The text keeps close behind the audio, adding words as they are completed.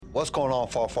What's going on,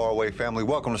 far away family?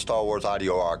 Welcome to Star Wars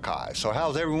Audio Archive. So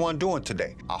how's everyone doing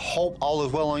today? I hope all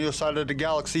is well on your side of the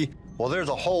galaxy. Well, there's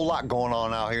a whole lot going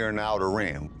on out here in the Outer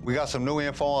Rim. We got some new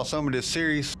info on some of this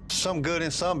series, some good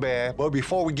and some bad. But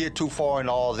before we get too far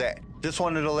into all that, just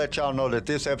wanted to let y'all know that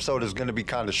this episode is going to be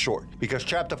kind of short because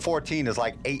chapter 14 is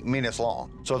like 8 minutes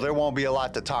long, so there won't be a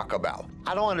lot to talk about.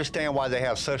 I don't understand why they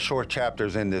have such short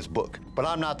chapters in this book, but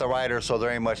I'm not the writer, so there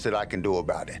ain't much that I can do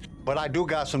about it. But I do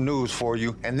got some news for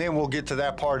you, and then we'll get to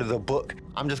that part of the book.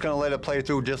 I'm just going to let it play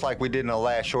through just like we did in the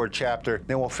last short chapter,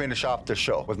 then we'll finish off the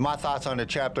show with my thoughts on the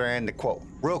chapter and the quote.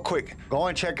 Real quick, go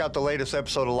and check out the latest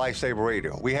episode of Lightsaber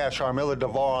Radio. We have Sharmila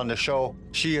Devar on the show.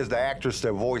 She is the actress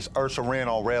that voiced Ursa Wren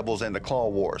on Rebels and the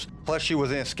Clone Wars. Plus, she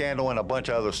was in Scandal and a bunch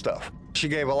of other stuff. She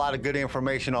gave a lot of good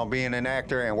information on being an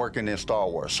actor and working in Star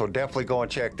Wars, so definitely go and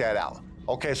check that out.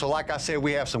 Okay, so like I said,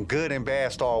 we have some good and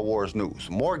bad Star Wars news.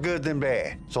 More good than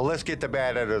bad. So let's get the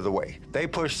bad out of the way. They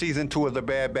pushed season 2 of The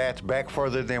Bad Batch back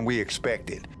further than we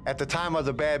expected. At the time of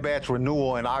The Bad Batch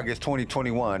renewal in August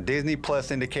 2021, Disney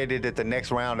Plus indicated that the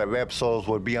next round of episodes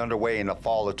would be underway in the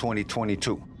fall of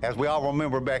 2022. As we all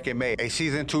remember back in May, a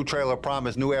season 2 trailer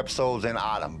promised new episodes in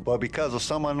autumn, but because of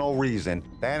some unknown reason,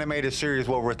 the animated series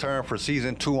will return for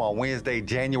season 2 on Wednesday,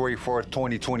 January 4th,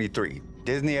 2023.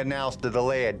 Disney announced the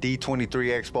delay at D23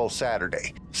 Expo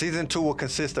Saturday. Season 2 will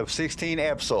consist of 16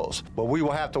 episodes, but we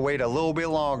will have to wait a little bit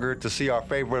longer to see our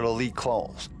favorite elite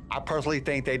clones. I personally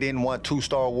think they didn't want 2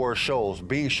 Star Wars shows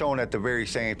being shown at the very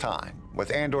same time.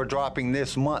 With Andor dropping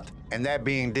this month, and that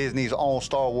being Disney's own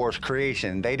Star Wars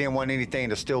creation, they didn't want anything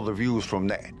to steal the views from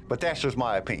that. But that's just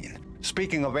my opinion.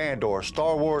 Speaking of Andor,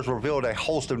 Star Wars revealed a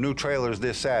host of new trailers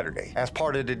this Saturday as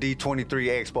part of the D23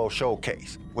 Expo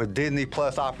showcase, with Disney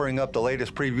Plus offering up the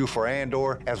latest preview for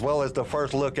Andor, as well as the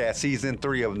first look at Season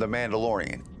 3 of The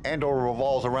Mandalorian. Andor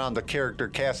revolves around the character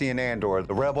Cassian Andor,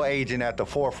 the rebel agent at the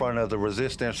forefront of the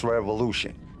Resistance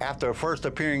Revolution. After first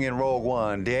appearing in Rogue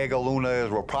One, Diego Luna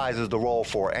reprises the role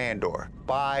for Andor.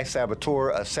 Spy,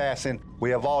 saboteur, assassin,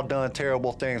 we have all done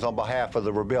terrible things on behalf of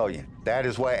the rebellion. That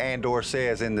is what Andor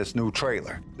says in this new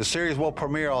trailer. The series will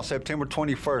premiere on September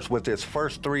 21st with its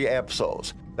first 3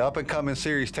 episodes. The up-and-coming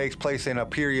series takes place in a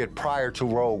period prior to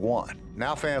Rogue One.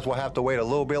 Now fans will have to wait a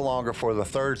little bit longer for the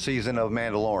 3rd season of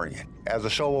Mandalorian, as the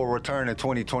show will return in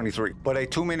 2023. But a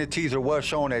 2-minute teaser was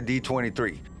shown at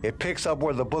D23. It picks up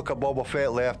where the Book of Boba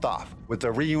Fett left off, with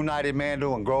the reunited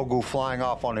Mando and Grogu flying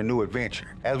off on a new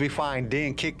adventure. As we find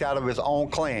Din kicked out of his own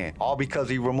clan, all because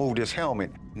he removed his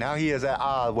helmet. Now he is at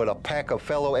odds with a pack of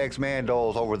fellow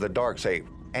ex-Mandos over the Darksaber,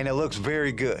 and it looks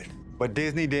very good. But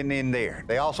Disney didn't end there.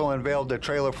 They also unveiled the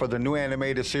trailer for the new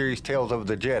animated series Tales of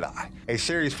the Jedi, a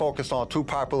series focused on 2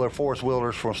 popular Force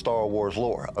wielders from Star Wars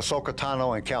lore, Ahsoka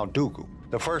Tano and Count Dooku.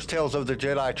 The first Tales of the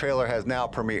Jedi trailer has now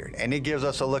premiered, and it gives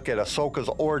us a look at Ahsoka's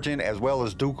origin as well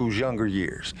as Dooku's younger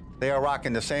years. They are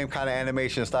rocking the same kind of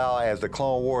animation style as the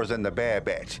Clone Wars and the Bad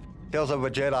Batch. Tales of a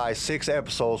Jedi's 6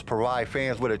 episodes provide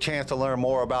fans with a chance to learn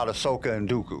more about Ahsoka and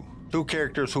Dooku, 2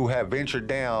 characters who have ventured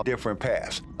down different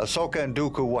paths. Ahsoka and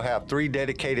Dooku will have 3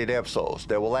 dedicated episodes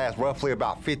that will last roughly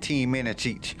about 15 minutes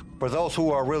each. For those who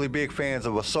are really big fans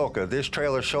of Ahsoka, this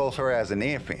trailer shows her as an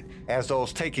infant, as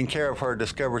those taking care of her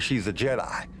discover she's a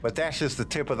Jedi. But that's just the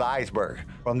tip of the iceberg.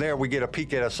 From there, we get a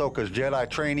peek at Ahsoka's Jedi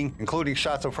training, including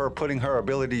shots of her putting her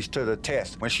abilities to the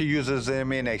test when she uses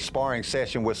them in a sparring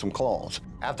session with some clones.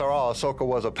 After all, Ahsoka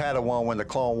was a Padawan when the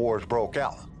Clone Wars broke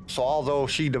out. So although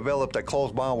she developed a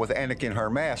close bond with Anakin, her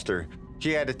master,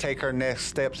 she had to take her next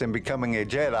steps in becoming a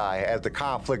Jedi as the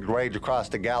conflict raged across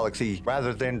the galaxy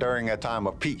rather than during a time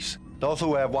of peace. Those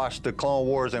who have watched the Clone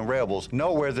Wars and Rebels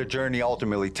know where the journey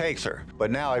ultimately takes her,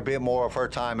 but now a bit more of her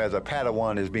time as a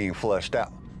Padawan is being fleshed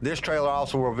out. This trailer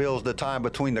also reveals the time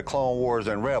between the Clone Wars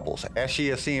and Rebels, as she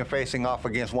is seen facing off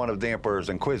against one of the Emperor's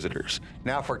Inquisitors.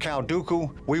 Now for Count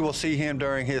Dooku, we will see him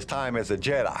during his time as a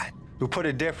Jedi. To put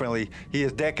it differently, he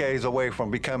is decades away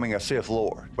from becoming a Sith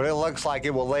Lord, but it looks like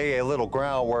it will lay a little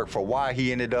groundwork for why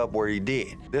he ended up where he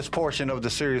did. This portion of the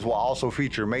series will also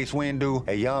feature Mace Windu,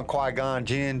 a young Qui-Gon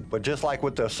Jinn, but just like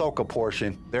with the Ahsoka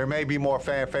portion, there may be more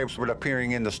fan favorites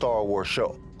appearing in the Star Wars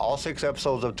show. All 6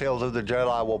 episodes of Tales of the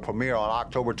Jedi will premiere on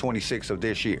October 26th of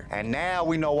this year. And now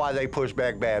we know why they pushed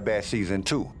back Bad Batch Season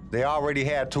 2. They already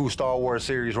had 2 Star Wars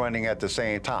series running at the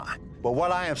same time. But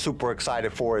what I am super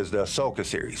excited for is the Ahsoka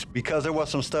series, because there was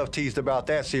some stuff teased about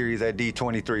that series at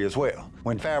D23 as well,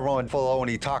 when Favreau and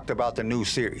Filoni talked about the new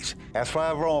series. As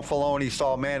Favreau and Filoni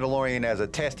saw Mandalorian as a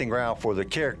testing ground for the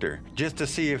character, just to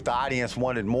see if the audience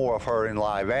wanted more of her in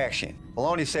live action.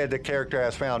 Filoni said the character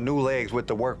has found new legs with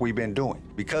the work we've been doing,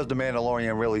 because The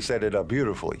Mandalorian really set it up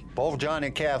beautifully. Both John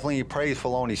and Kathleen praised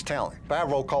Filoni's talent.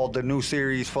 Favreau called the new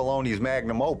series Filoni's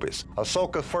magnum opus,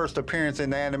 Ahsoka's first appearance in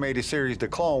the animated series The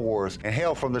Clone Wars, and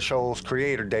hailed from the show's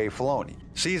creator Dave Filoni.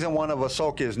 Season 1 of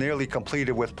Ahsoka is nearly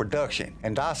completed with production,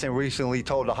 and Dawson recently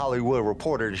told The Hollywood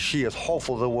Reporter that she is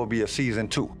hopeful there will be a season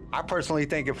 2. I personally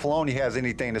think if Filoni has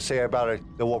anything to say about it,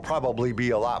 there will probably be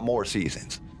a lot more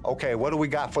seasons. Okay, what do we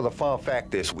got for the fun fact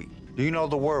this week? Do you know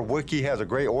the word Wookiee has a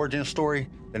great origin story?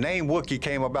 The name Wookiee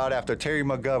came about after Terry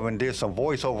McGovern did some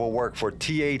voiceover work for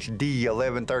THD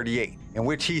 1138, in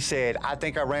which he said, "I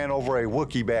think I ran over a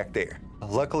Wookiee back there."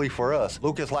 Luckily for us,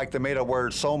 Lucas liked the made-up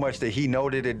word so much that he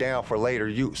noted it down for later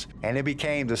use, and it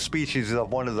became the species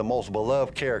of one of the most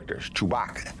beloved characters,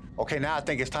 Chewbacca. Okay, now I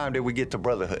think it's time that we get to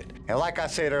Brotherhood. And like I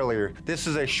said earlier, this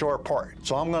is a short part,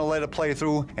 so I'm gonna let it play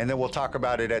through, and then we'll talk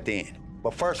about it at the end.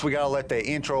 But first, we gotta let the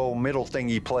intro middle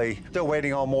thingy play. Still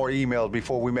waiting on more emails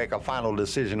before we make a final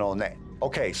decision on that.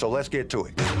 Okay, so let's get to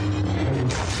it.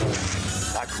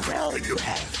 What will you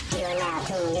have? You are now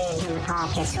tuned in to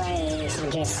McCarthy's Ways.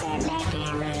 You just sat back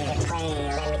and ready to play.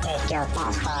 Let me take your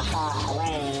thoughts far, far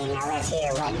away. Now let's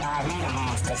hear what Darth Vader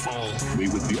has to say. We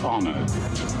would be honored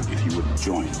if you would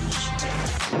join us.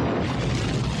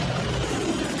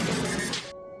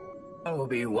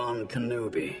 Obi-Wan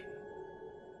Kenobi.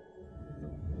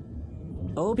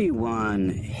 Obi-Wan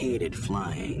hated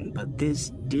flying, but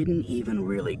this didn't even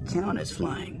really count as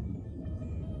flying.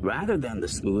 Rather than the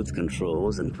smooth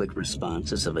controls and quick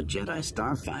responses of a Jedi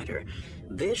starfighter,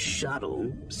 this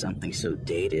shuttle, something so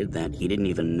dated that he didn't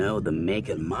even know the make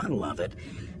and model of it,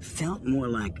 felt more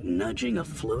like nudging a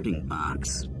floating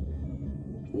box.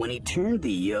 When he turned the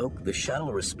yoke, the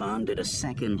shuttle responded a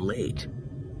second late.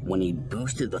 When he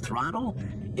boosted the throttle,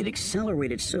 it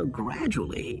accelerated so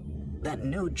gradually that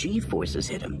no G-forces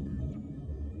hit him.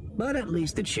 But at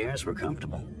least the chairs were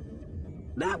comfortable.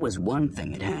 That was one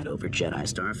thing it had over Jedi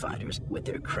starfighters with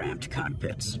their cramped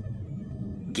cockpits.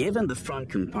 Given the front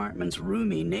compartment's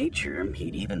roomy nature,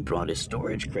 he'd even brought his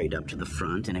storage crate up to the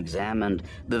front and examined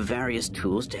the various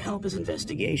tools to help his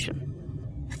investigation.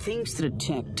 Things to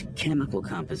detect chemical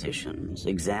compositions,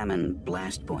 examine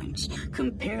blast points,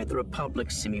 compare the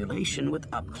Republic's simulation with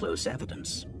up-close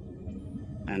evidence.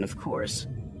 And of course,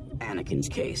 Anakin's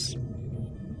case.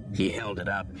 He held it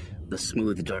up, the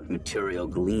smooth dark material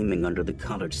gleaming under the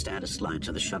colored status lights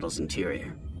of the shuttle's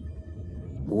interior.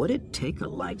 Would it take a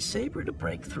lightsaber to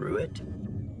break through it?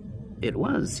 It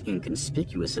was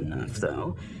inconspicuous enough,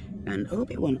 though, and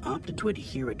Obi-Wan opted to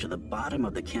adhere it to the bottom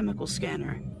of the chemical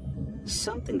scanner,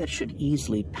 something that should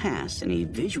easily pass any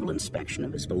visual inspection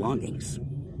of his belongings.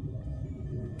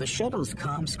 The shuttle's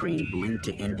comm screen blinked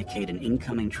to indicate an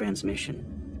incoming transmission.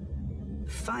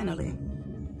 Finally,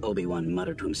 Obi-Wan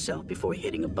muttered to himself before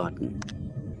hitting a button.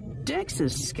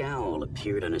 Dex's scowl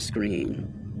appeared on a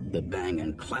screen, the bang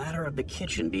and clatter of the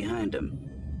kitchen behind him.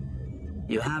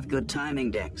 "You have good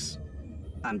timing, Dex.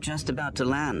 I'm just about to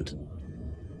land."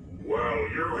 "Well,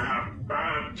 you have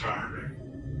bad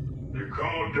timing. You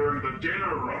called during the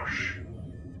dinner rush.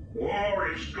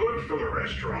 War is good for the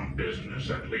restaurant business,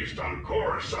 at least on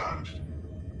Coruscant.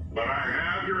 But I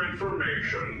have your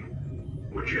information,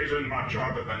 which isn't much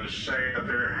other than to say that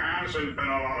there hasn't been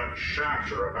a lot of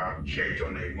chatter about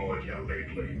Chayton Moya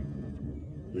lately.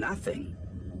 Nothing.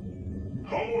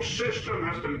 Whole system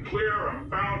has been clear of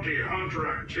bounty hunter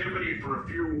activity for a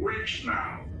few weeks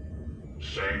now.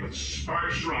 Same with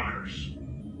spice runners.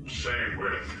 Same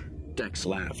with... Dex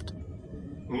laughed.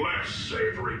 less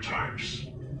savory types.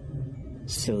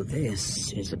 So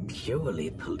this is a purely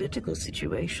political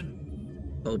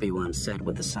situation, Obi-Wan said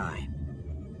with a sigh.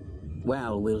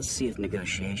 Well, we'll see if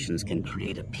negotiations can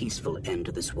create a peaceful end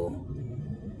to this war.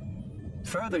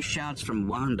 Further shouts from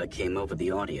Wanda came over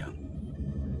the audio.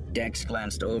 Dex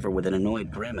glanced over with an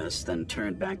annoyed grimace, then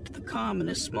turned back to the comm in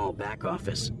his small back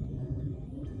office.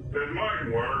 It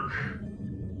might work,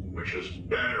 which is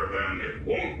better than it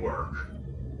won't work.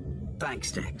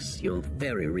 Thanks, Dex. You're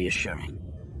very reassuring.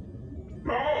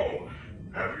 Oh,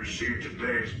 have you seen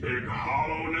today's big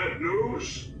HoloNet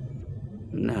news?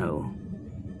 No,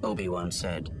 Obi-Wan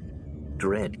said,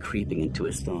 dread creeping into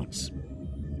his thoughts.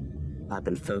 I've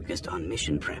been focused on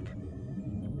mission prep.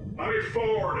 Let me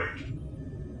forward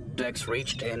it. Dex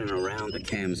reached in and around the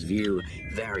cam's view,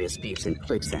 various beeps and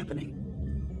clicks happening.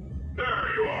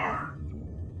 There you are.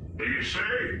 Do you see?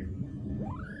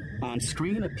 On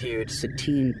screen appeared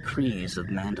Satine Kryze of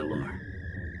Mandalore.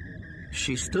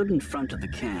 She stood in front of the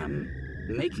cam,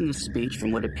 making a speech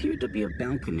from what appeared to be a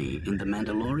balcony in the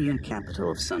Mandalorian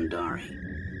capital of Sundari.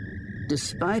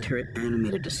 Despite her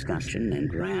animated discussion and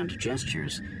grand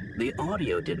gestures, The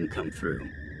audio didn't come through,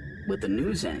 with the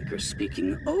news anchor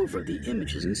speaking over the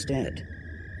images instead.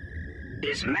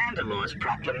 Is Mandalore's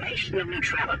proclamation of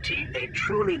neutrality a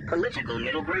truly political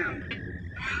middle ground?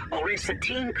 Or is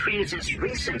Satine Kryze's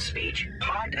recent speech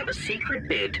part of a secret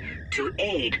bid to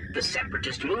aid the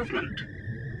separatist movement?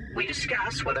 We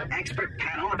discuss with our expert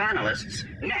panel of analysts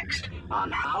next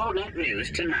on HoloNet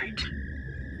News Tonight.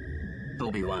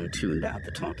 Obi-Wan tuned out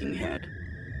the talking head,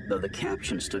 though the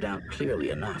caption stood out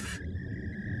clearly enough.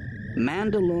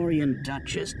 Mandalorian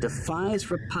Duchess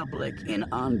defies Republic in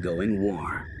ongoing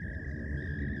war.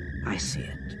 I see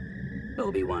it,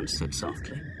 Obi-Wan said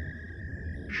softly.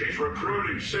 She's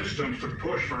recruiting systems to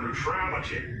push for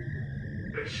neutrality.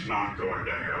 It's not going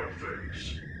to help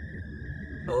things.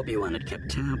 Obi-Wan had kept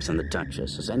tabs on the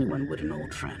Duchess as anyone would an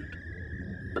old friend,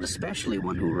 but especially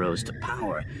one who rose to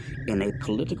power in a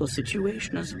political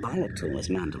situation as volatile as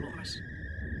Mandalore's.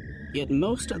 Yet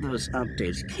most of those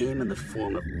updates came in the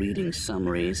form of reading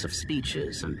summaries of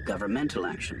speeches and governmental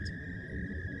actions.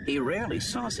 He rarely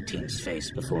saw Satine's face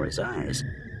before his eyes,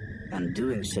 and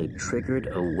doing so triggered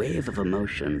a wave of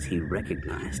emotions he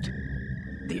recognized.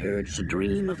 The urge to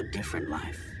dream of a different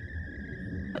life,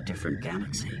 a different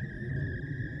galaxy.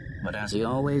 But as he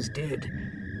always did,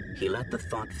 he let the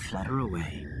thought flutter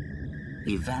away,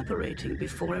 evaporating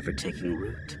before ever taking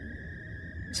root.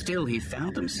 Still, he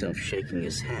found himself shaking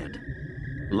his head,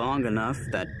 long enough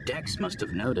that Dex must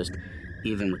have noticed,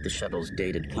 even with the shuttle's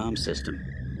dated comm system.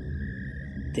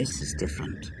 This is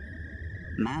different.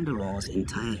 Mandalore's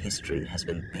entire history has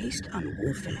been based on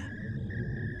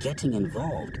warfare. Getting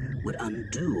involved would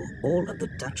undo all of the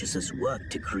Duchess's work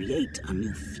to create a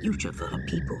new future for her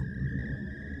people.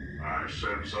 I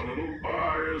sense a little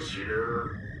bias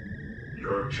here.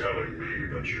 You're telling me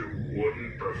that you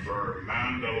wouldn't prefer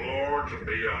Mandalore to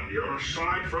be on your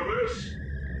side for this?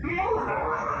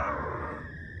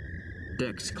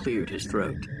 Dex cleared his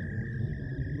throat.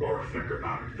 Or think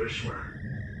about it this way.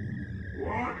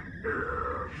 What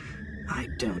if... I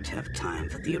don't have time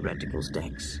for theoreticals,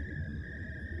 Dex.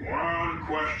 One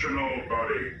question, old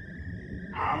buddy.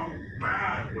 How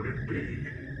bad would it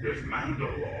be if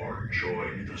Mandalore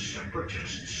joined the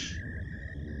Separatists?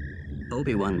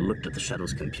 Obi-Wan looked at the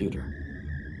shuttle's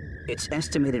computer. Its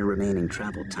estimated remaining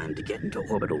travel time to get into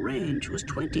orbital range was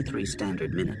 23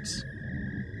 standard minutes.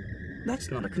 That's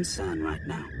not a concern right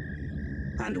now,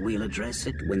 and we'll address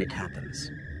it when it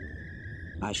happens.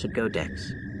 I should go,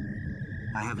 Dex.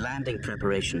 I have landing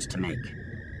preparations to make.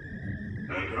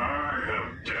 And I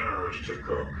have dinners to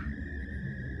cook.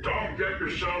 Don't get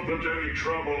yourself into any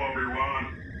trouble,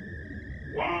 Obi-Wan.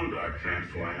 Wanda can't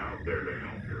fly out there to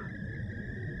help you.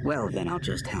 Well, then I'll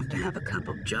just have to have a cup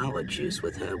of Java juice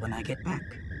with her when I get back.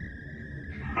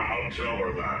 I'll tell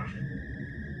her that.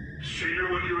 See you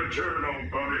when you return,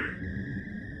 old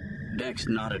buddy. Dex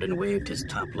nodded and waved his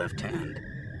top left hand,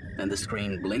 and the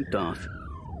screen blinked off,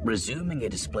 resuming a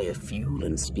display of fuel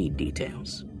and speed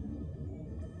details.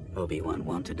 Obi-Wan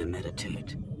wanted to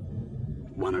meditate.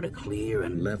 Wanted a clear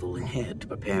and level head to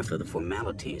prepare for the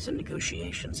formalities and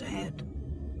negotiations ahead.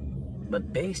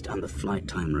 But based on the flight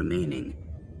time remaining,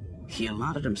 he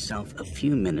allotted himself a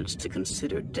few minutes to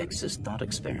consider Dex's thought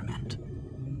experiment.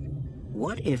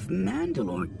 What if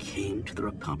Mandalore came to the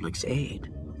Republic's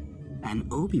aid, and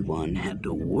Obi-Wan had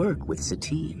to work with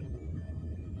Satine?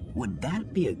 Would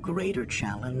that be a greater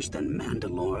challenge than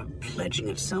Mandalore pledging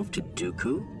itself to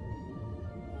Dooku?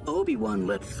 Obi-Wan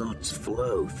let thoughts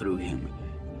flow through him,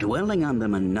 dwelling on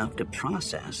them enough to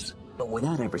process, but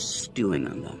without ever stewing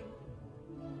on them.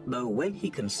 Though when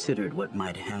he considered what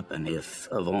might happen if,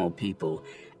 of all people,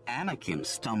 Anakin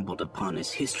stumbled upon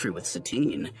his history with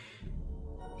Satine,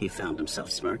 he found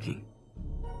himself smirking.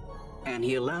 And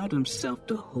he allowed himself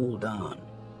to hold on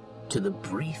to the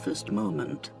briefest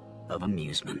moment of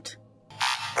amusement.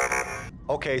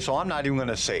 Okay, so I'm not even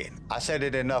gonna say it. I said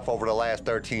it enough over the last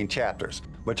 13 chapters,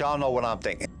 but y'all know what I'm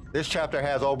thinking. This chapter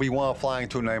has Obi-Wan flying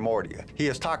to Neimoidia. He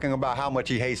is talking about how much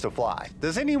he hates to fly.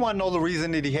 Does anyone know the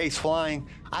reason that he hates flying?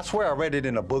 I swear I read it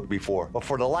in a book before, but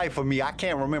for the life of me, I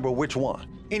can't remember which one.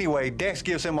 Anyway, Dex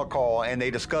gives him a call and they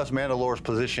discuss Mandalore's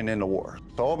position in the war.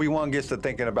 So Obi-Wan gets to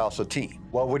thinking about Satine.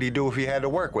 What would he do if he had to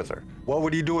work with her? What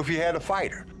would he do if he had to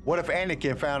fight her? What if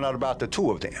Anakin found out about the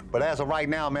two of them? But as of right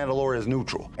now, Mandalore is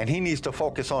neutral, and he needs to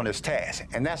focus on his task,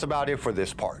 and that's about it for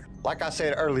this part. Like I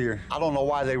said earlier, I don't know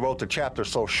why they wrote the chapter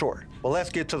so short. But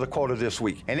let's get to the quote of this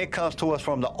week, and it comes to us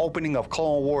from the opening of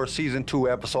Clone Wars Season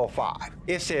 2, Episode 5.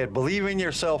 It said, "Believe in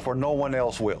yourself or no one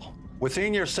else will.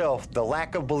 Within yourself, the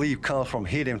lack of belief comes from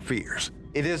hidden fears.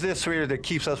 It is this fear that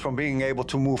keeps us from being able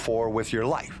to move forward with your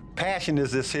life. Passion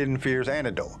is this hidden fear's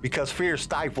antidote because fear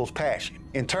stifles passion.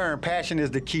 In turn, passion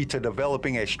is the key to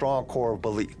developing a strong core of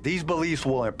belief. These beliefs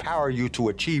will empower you to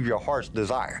achieve your heart's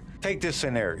desire. Take this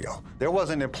scenario. There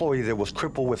was an employee that was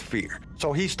crippled with fear,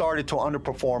 so he started to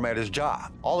underperform at his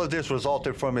job. All of this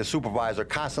resulted from his supervisor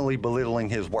constantly belittling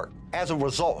his work. As a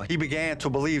result, he began to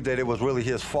believe that it was really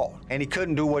his fault, and he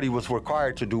couldn't do what he was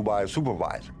required to do by his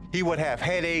supervisor. He would have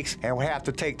headaches and would have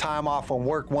to take time off from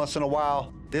work once in a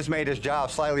while. This made his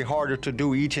job slightly harder to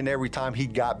do each and every time he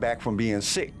got back from being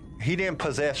sick. He didn't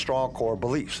possess strong core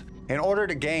beliefs. In order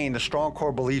to gain the strong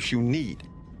core beliefs you need,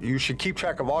 you should keep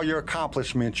track of all your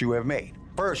accomplishments you have made.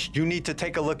 First, you need to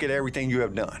take a look at everything you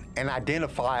have done and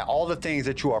identify all the things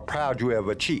that you are proud you have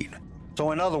achieved.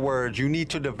 So in other words, you need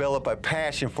to develop a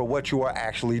passion for what you are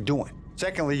actually doing.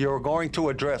 Secondly, you're going to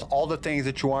address all the things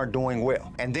that you aren't doing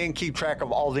well, and then keep track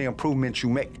of all the improvements you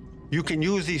make. You can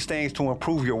use these things to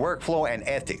improve your workflow and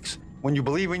ethics. When you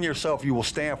believe in yourself, you will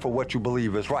stand for what you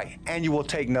believe is right, and you will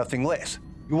take nothing less.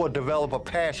 You will develop a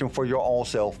passion for your own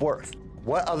self-worth.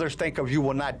 What others think of you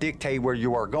will not dictate where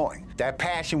you are going. That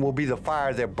passion will be the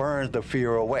fire that burns the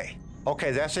fear away. Okay,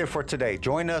 that's it for today.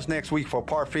 Join us next week for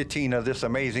part 15 of this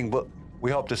amazing book. We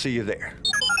hope to see you there.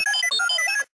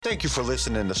 Thank you for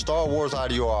listening to Star Wars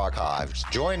Audio Archives.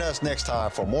 Join us next time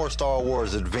for more Star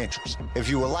Wars adventures. If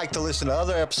you would like to listen to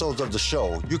other episodes of the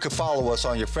show, you can follow us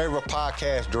on your favorite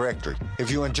podcast directory.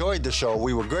 If you enjoyed the show,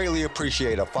 we would greatly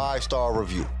appreciate a 5-star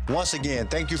review. Once again,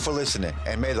 thank you for listening,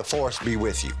 and may the Force be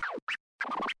with you.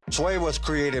 Sway was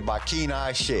created by Keen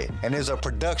Eye Shed and is a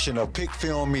production of Pick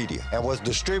Film Media and was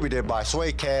distributed by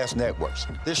Swaycast Networks.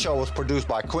 This show was produced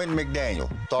by Quentin McDaniel.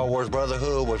 Star Wars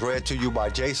Brotherhood was read to you by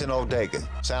Jason Odega.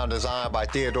 Sound design by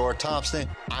Theodore Thompson.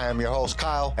 I am your host,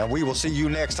 Kyle, and we will see you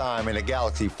next time in a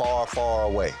galaxy far, far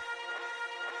away.